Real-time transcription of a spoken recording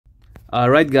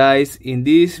Alright guys, in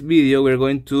this video we're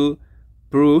going to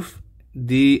prove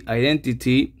the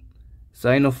identity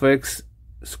sine of x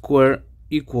squared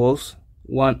equals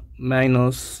 1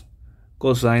 minus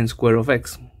cosine square of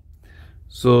x.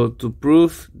 So to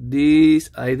prove this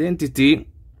identity,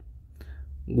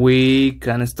 we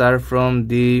can start from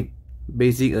the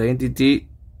basic identity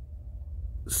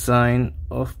sine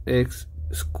of x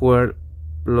squared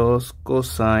plus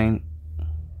cosine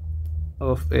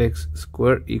of x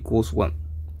squared equals 1.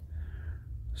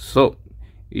 So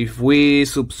if we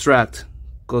subtract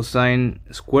cosine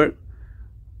squared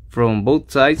from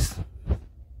both sides,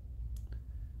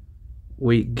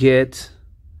 we get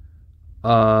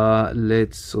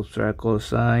let's subtract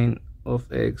cosine of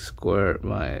x squared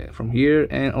from here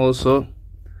and also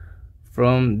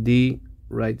from the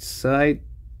right side.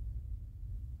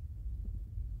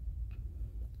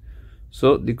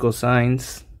 So the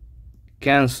cosines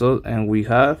cancel and we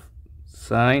have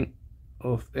sine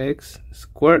of x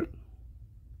squared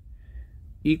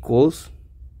equals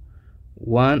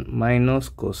 1 minus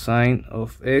cosine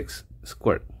of x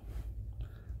squared.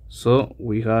 So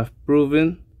we have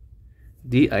proven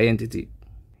the identity.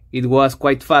 It was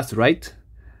quite fast, right?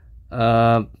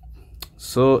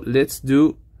 So let's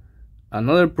do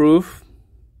another proof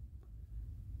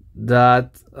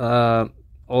that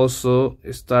also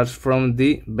starts from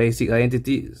the basic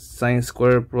identity sine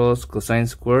squared plus cosine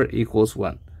squared equals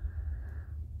 1.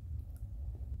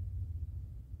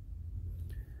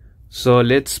 So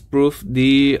let's prove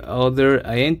the other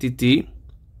identity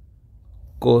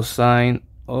cosine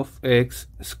of x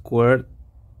squared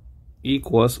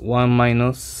equals 1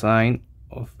 minus sine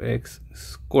of x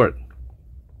squared.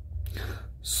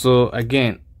 So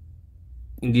again,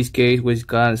 in this case we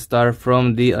can start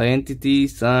from the identity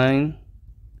sine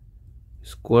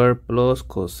squared plus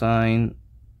cosine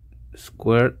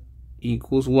squared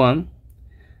equals 1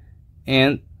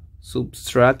 and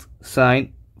subtract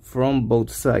sine from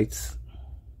both sides.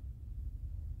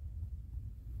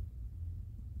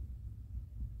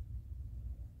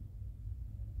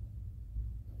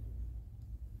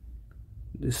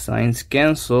 The signs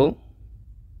cancel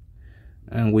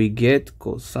and we get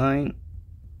cosine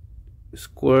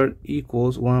squared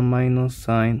equals 1 minus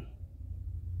sine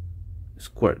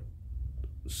squared.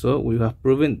 So we have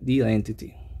proven the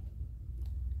identity.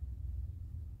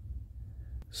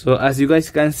 So as you guys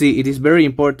can see, it is very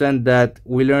important that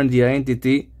we learn the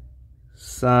identity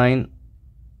sine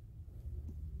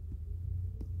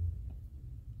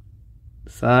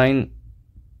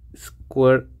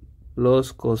squared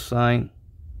plus cosine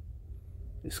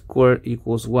squared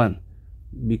equals 1,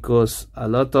 because a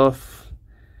lot of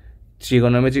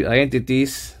trigonometric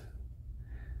identities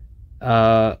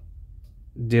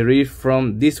derive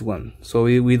from this one. So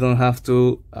we don't have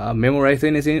to memorize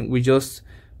anything, we just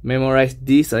memorize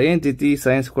this identity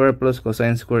sine squared plus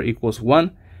cosine squared equals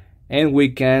 1, and we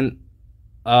can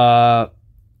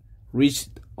reach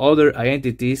other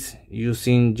identities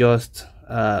using just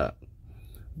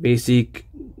basic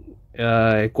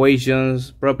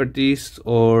equations, properties,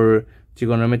 or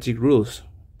trigonometric rules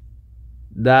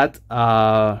that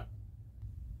are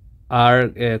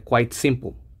quite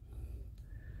simple.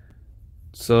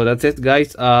 So that's it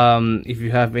guys. If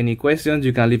you have any questions,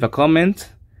 you can leave a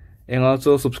comment and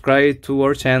also subscribe to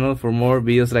our channel for more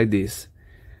videos like this.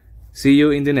 See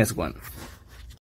you in the next one.